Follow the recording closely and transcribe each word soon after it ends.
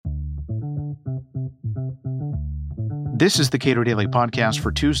This is the Cato Daily Podcast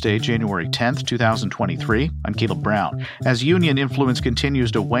for Tuesday, January 10th, 2023. I'm Caleb Brown. As union influence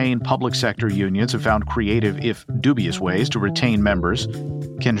continues to wane, public sector unions have found creative, if dubious, ways to retain members.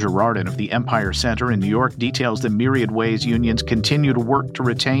 Ken Girardin of the Empire Center in New York details the myriad ways unions continue to work to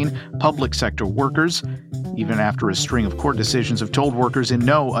retain public sector workers, even after a string of court decisions have told workers in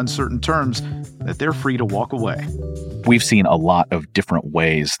no uncertain terms that they're free to walk away. We've seen a lot of different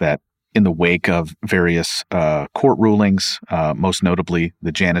ways that, in the wake of various court rulings, most notably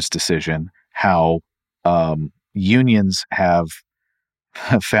the Janus decision, how unions have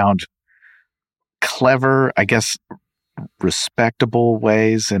found clever, I guess, respectable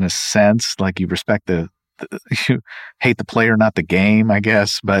ways in a sense. Like you respect you hate the player, not the game, I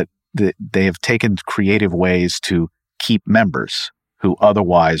guess, but they have taken creative ways to keep members who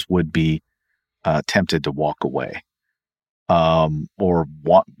otherwise would be tempted to walk away. Or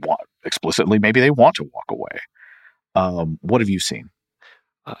want explicitly, maybe they want to walk away. What have you seen?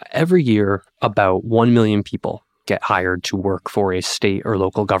 Every year, about 1 million people get hired to work for a state or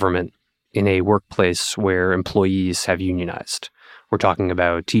local government in a workplace where employees have unionized. We're talking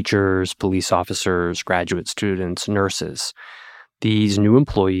about teachers, police officers, graduate students, nurses. These new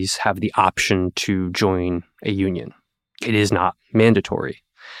employees have the option to join a union. It is not mandatory.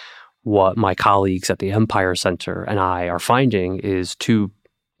 What my colleagues at the Empire Center and I are finding is two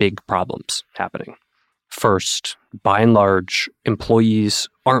big problems happening. First, by and large, employees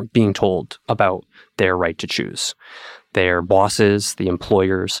aren't being told about their right to choose. Their bosses, the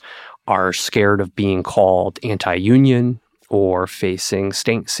employers, are scared of being called anti-union or facing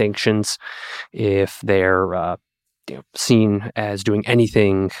state sanctions if they're seen as doing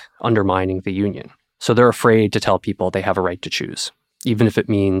anything undermining the union. So they're afraid to tell people they have a right to choose, even if it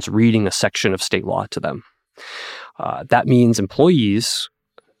means reading a section of state law to them. That means employees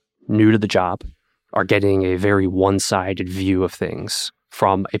new to the job are getting a very one-sided view of things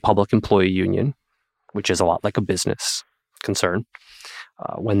from a public employee union, which is a lot like a business concern,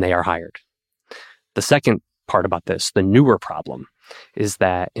 when they are hired. The second part about this, the newer problem, is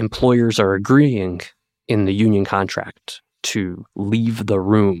that employers are agreeing in the union contract to leave the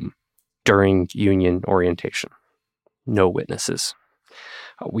room during union orientation. No witnesses.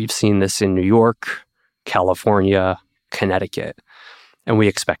 We've seen this in New York, California, Connecticut, and we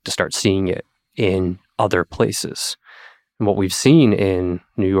expect to start seeing it in other places. And what we've seen in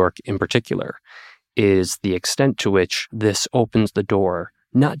New York in particular is the extent to which this opens the door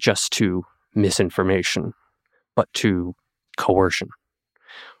not just to misinformation, but to coercion,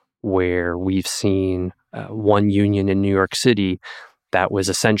 where we've seen one union in New York City that was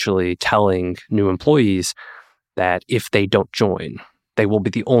essentially telling new employees that if they don't join, they will be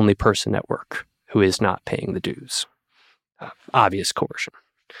the only person at work who is not paying the dues. Obvious coercion.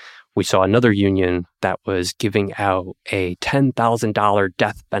 We saw another union that was giving out a $10,000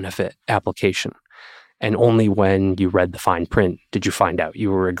 death benefit application. And only when you read the fine print did you find out you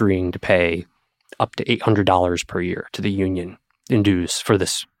were agreeing to pay up to $800 per year to the union in dues for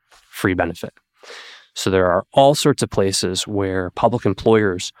this free benefit. So there are all sorts of places where public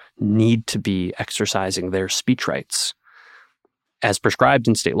employers need to be exercising their speech rights as prescribed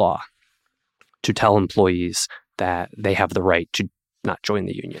in state law to tell employees that they have the right to not join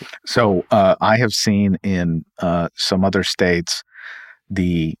the union. So I have seen in some other states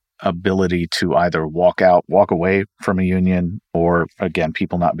the ability to either walk away from a union, or again,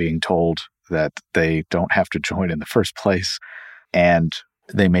 people not being told that they don't have to join in the first place, and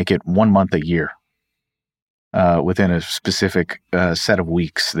they make it 1 month a year within a specific set of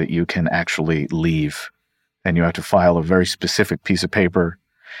weeks that you can actually leave, and you have to file a very specific piece of paper,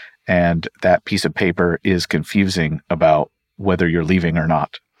 and that piece of paper is confusing about whether you're leaving or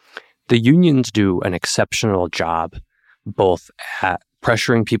not. The unions do an exceptional job both at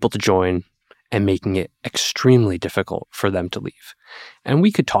pressuring people to join and making it extremely difficult for them to leave. And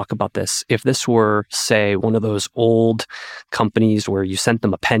we could talk about this if this were, say, one of those old companies where you sent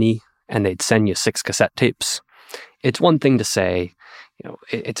them a penny and they'd send you 6 cassette tapes. It's one thing to say,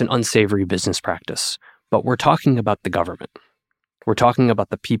 it's an unsavory business practice, but we're talking about the government. We're talking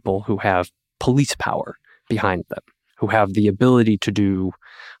about the people who have police power behind them, who have the ability to do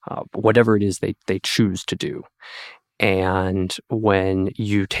whatever it is they choose to do. And when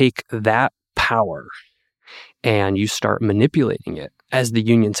you take that power and you start manipulating it, as the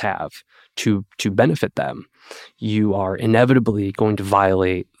unions have, to benefit them, you are inevitably going to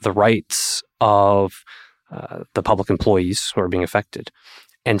violate the rights of the public employees who are being affected.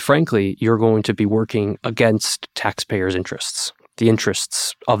 And frankly, you're going to be working against taxpayers' interests, the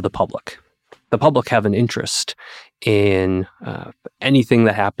interests of the public. The public have an interest in anything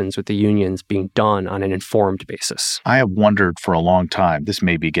that happens with the unions being done on an informed basis. I have wondered for a long time, this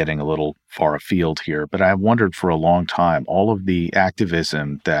may be getting a little far afield here, but I have wondered for a long time, all of the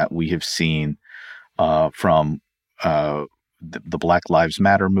activism that we have seen from the Black Lives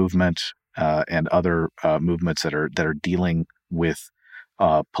Matter movement and other movements that are dealing with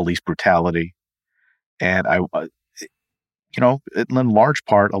police brutality. And in large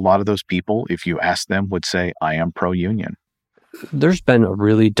part, a lot of those people, if you ask them, would say, I am pro-union. There's been a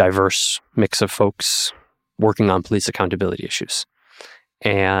really diverse mix of folks working on police accountability issues.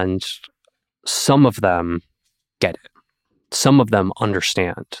 And some of them get it. Some of them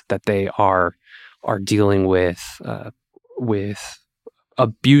understand that they are dealing with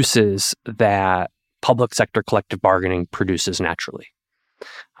abuses that public sector collective bargaining produces naturally.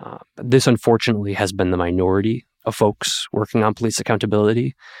 This, unfortunately, has been the minority of folks working on police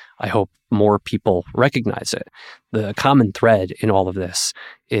accountability. I hope more people recognize it. The common thread in all of this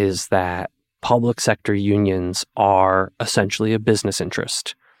is that public sector unions are essentially a business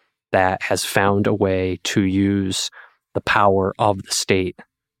interest that has found a way to use the power of the state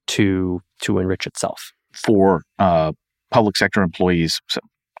to enrich itself. For public sector employees, so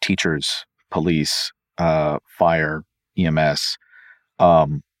teachers, police, fire, EMS,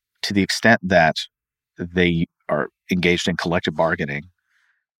 to the extent that they are engaged in collective bargaining,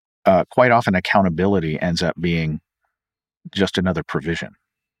 quite often accountability ends up being just another provision,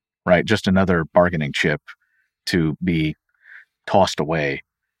 right? Just another bargaining chip to be tossed away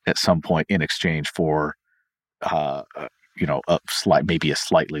at some point in exchange for, maybe a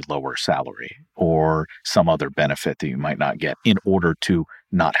slightly lower salary or some other benefit that you might not get in order to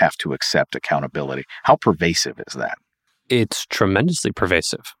not have to accept accountability. How pervasive is that? It's tremendously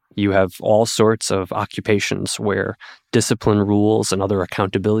pervasive. You have all sorts of occupations where discipline rules and other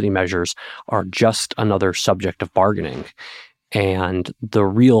accountability measures are just another subject of bargaining. And the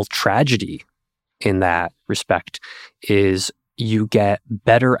real tragedy in that respect is you get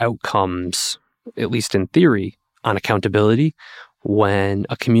better outcomes, at least in theory, on accountability when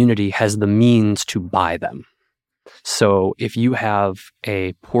a community has the means to buy them. So if you have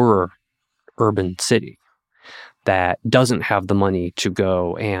a poorer urban city that doesn't have the money to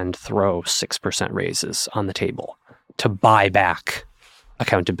go and throw 6% raises on the table to buy back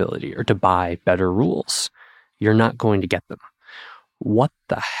accountability or to buy better rules, you're not going to get them. What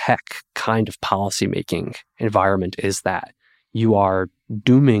the heck kind of policymaking environment is that? You are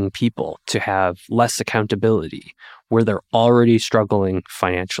dooming people to have less accountability where they're already struggling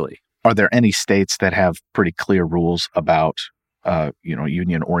financially. Are there any states that have pretty clear rules about,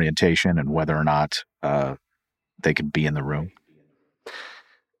 union orientation and whether or not they could be in the room?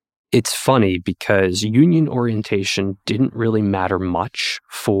 It's funny because union orientation didn't really matter much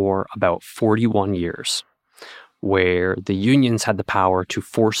for about 41 years, where the unions had the power to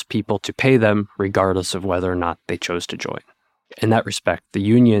force people to pay them regardless of whether or not they chose to join. In that respect, the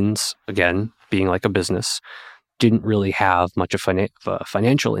unions, again, being like a business, didn't really have much of a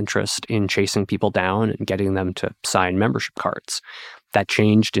financial interest in chasing people down and getting them to sign membership cards. That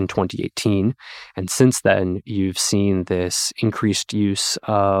changed in 2018. And since then, you've seen this increased use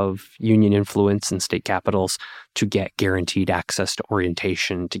of union influence in state capitals to get guaranteed access to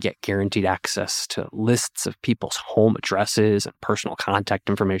orientation, to get guaranteed access to lists of people's home addresses and personal contact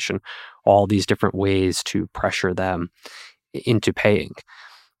information, all these different ways to pressure them into paying.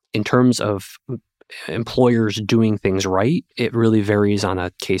 In terms of employers doing things right, it really varies on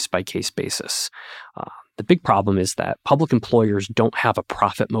a case-by-case basis. The big problem is that public employers don't have a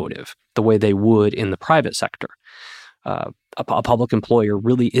profit motive the way they would in the private sector. A public employer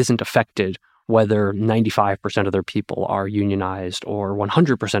really isn't affected whether 95% of their people are unionized or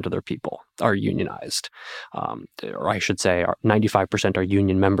 100% of their people are unionized. Or I should say 95% are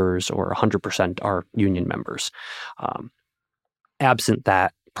union members or 100% are union members. Absent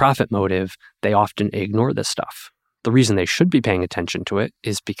that profit motive, they often ignore this stuff. The reason they should be paying attention to it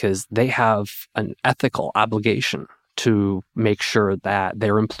is because they have an ethical obligation to make sure that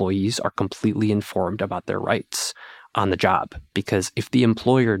their employees are completely informed about their rights on the job. Because if the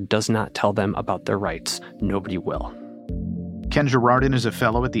employer does not tell them about their rights, nobody will. Ken Girardin is a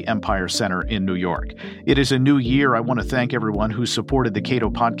fellow at the Empire Center in New York. It is a new year. I want to thank everyone who supported the Cato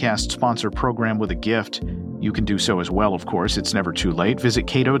Podcast Sponsor Program with a gift. You can do so as well, of course. It's never too late. Visit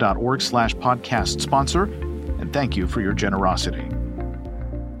cato.org/podcast sponsor, and thank you for your generosity.